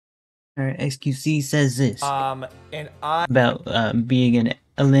Alright, xQc says this And I about being in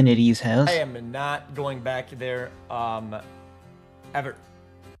Alinity's house. am not going back there, ever.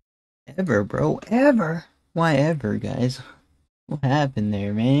 Ever, bro, ever. Why ever, guys? What happened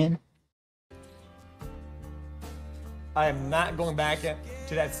there, man? I am not going back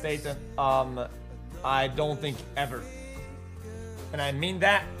to that state, I don't think ever. And I mean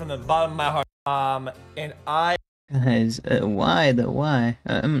that from the bottom of my heart. And I, Guys, why the why?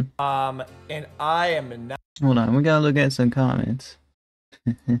 and I am not. Hold on, we gotta look at some comments.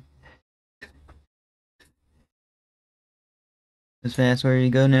 As fast where you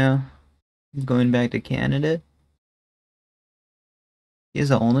go now? Going back to Canada? She has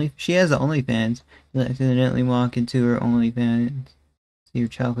the OnlyFans. You accidentally walk into her OnlyFans. See your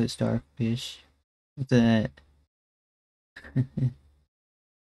chocolate starfish. What's that?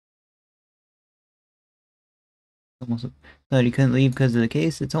 Almost thought he couldn't leave because of the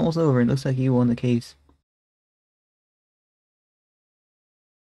case. It's almost over. It looks like he won the case.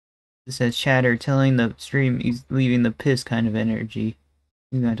 It says chatter telling the stream he's leaving the piss kind of energy.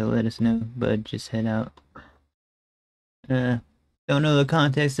 You're going to let us know, bud. Just head out. Don't know the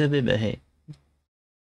context of it, but hey.